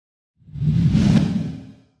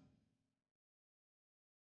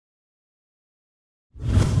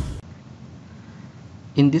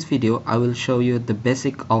In this video, I will show you the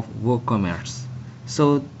basic of WooCommerce.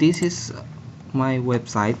 So this is my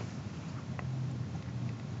website.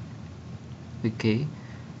 Okay,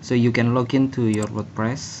 so you can log into your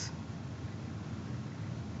Wordpress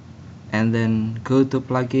and then go to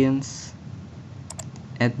plugins,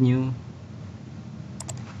 add new.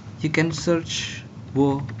 You can search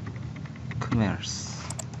WooCommerce.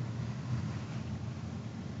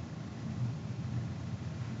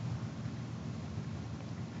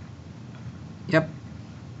 Yep,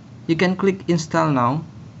 you can click install now,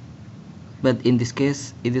 but in this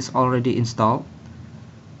case it is already installed.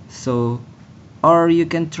 So, or you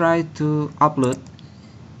can try to upload.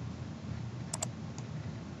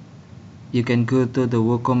 You can go to the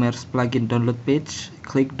WooCommerce plugin download page,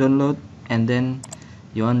 click download, and then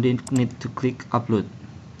you only need to click upload,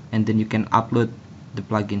 and then you can upload the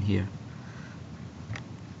plugin here.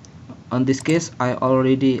 On this case, I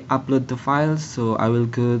already upload the files, so I will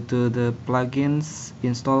go to the plugins,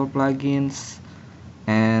 install plugins,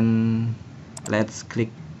 and let's click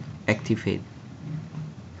activate.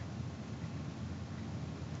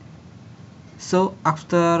 So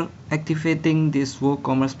after activating this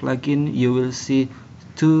WooCommerce plugin, you will see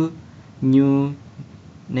two new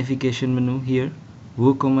navigation menu here,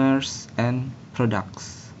 WooCommerce and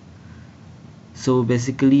products. So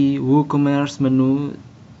basically WooCommerce menu,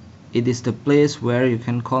 it is the place where you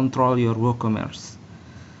can control your WooCommerce.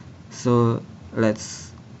 So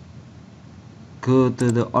let's go to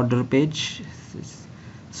the order page.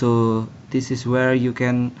 So this is where you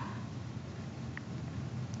can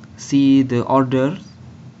see the order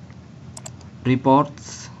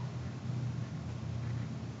reports.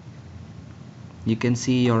 You can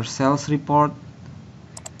see your sales report,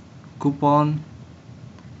 coupon,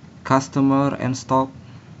 customer and stock,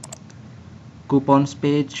 coupons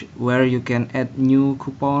page where you can add new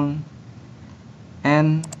coupon,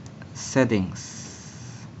 and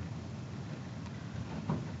settings.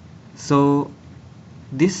 So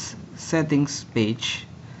this settings page,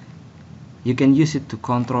 you can use it to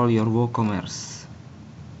control your WooCommerce.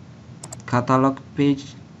 Catalog page,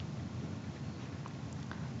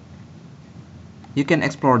 you can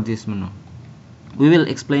explore this menu. We will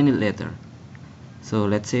explain it later. So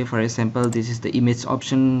let's say, for example, this is the image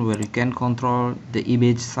option where you can control the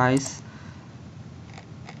image size,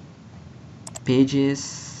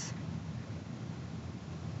 pages.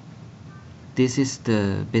 This is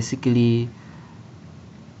the basically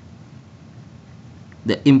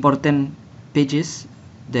the important pages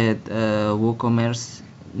that WooCommerce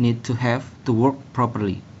need to have to work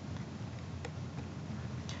properly.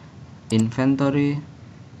 Inventory,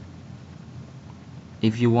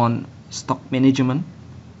 if you want stock management,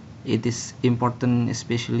 it is important,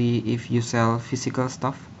 especially if you sell physical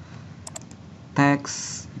stuff.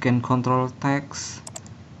 Tax, you can control tax.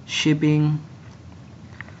 Shipping,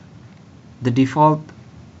 the default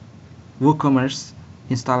WooCommerce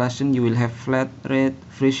installation, you will have flat rate,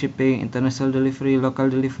 free shipping, international delivery,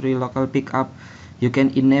 local pickup. You can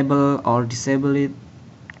enable or disable it.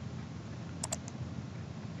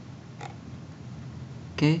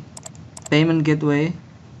 Okay, payment gateway,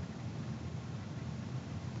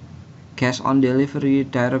 cash on delivery,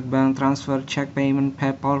 direct bank transfer, check payment,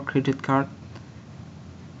 PayPal, credit card.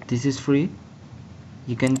 This is free.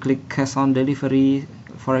 You can click cash on delivery,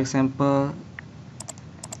 for example,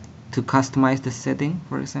 to customize the setting.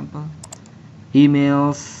 For example,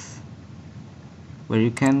 emails, where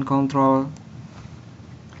you can control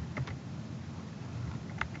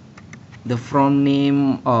the from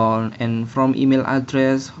name and from email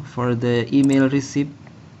address for the email receipt,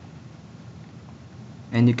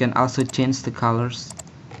 and you can also change the colors.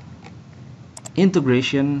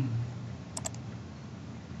 Integration,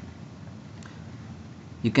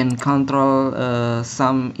 you can control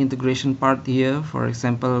some integration part here, for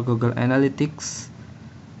example Google Analytics.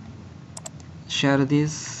 Share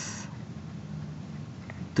this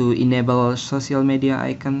to enable social media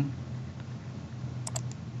icon,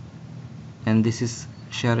 and this is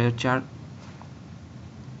share your chart.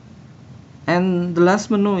 And the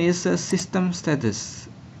last menu is system status.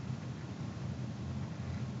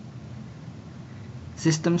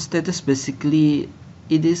 System status, basically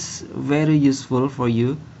it is very useful for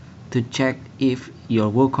you to check if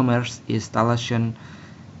your WooCommerce installation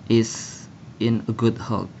is in a good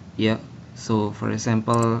health. Yeah, so for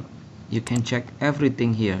example, you can check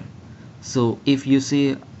everything here. So if you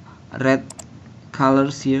see red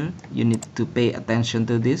colors here, you need to pay attention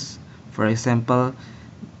to this. For example,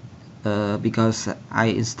 because I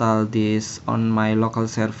installed this on my local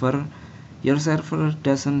server, your server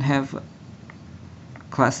doesn't have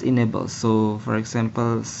class enable. So for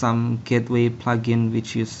example, some gateway plugin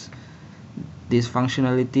which use this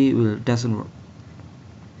functionality doesn't work.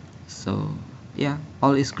 So yeah,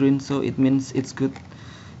 all is green, so it means it's good.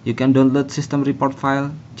 You can download system report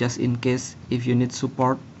file just in case if you need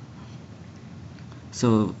support,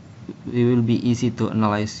 so it will be easy to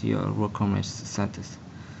analyze your WooCommerce status.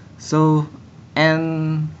 So,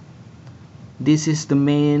 and this is the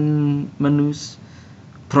main menus.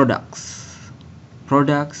 Products,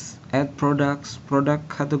 add products, product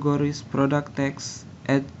categories, product tags,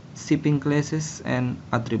 add shipping classes, and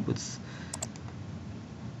attributes.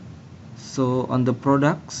 So on the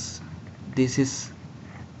products, this is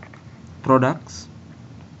products.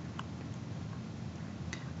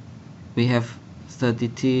 We have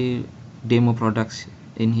 33 demo products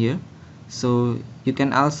in here. So you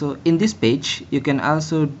can also, in this page, you can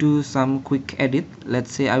also do some quick edit.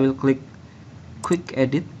 Let's say I will click quick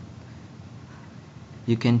edit.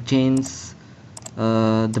 You can change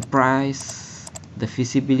the price, the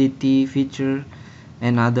visibility feature,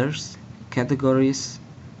 and others categories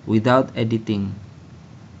without editing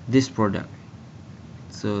this product.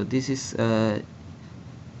 So this is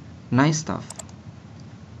nice stuff.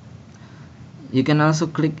 You can also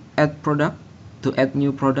click add product to add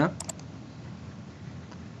new product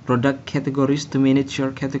categories to manage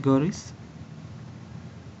your categories.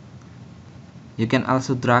 You can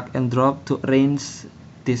also drag and drop to arrange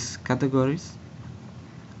these categories.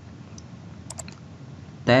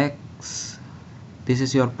 Tags, this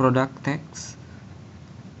is your product tags.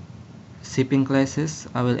 Shipping classes,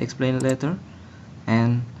 I will explain later,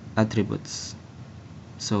 and attributes.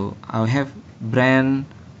 So I have brand,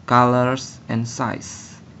 colors, and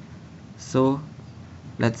size. So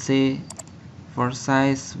let's say for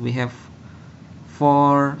size we have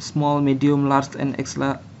 4, small, medium, large, and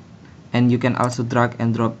extra, and you can also drag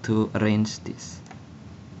and drop to arrange this.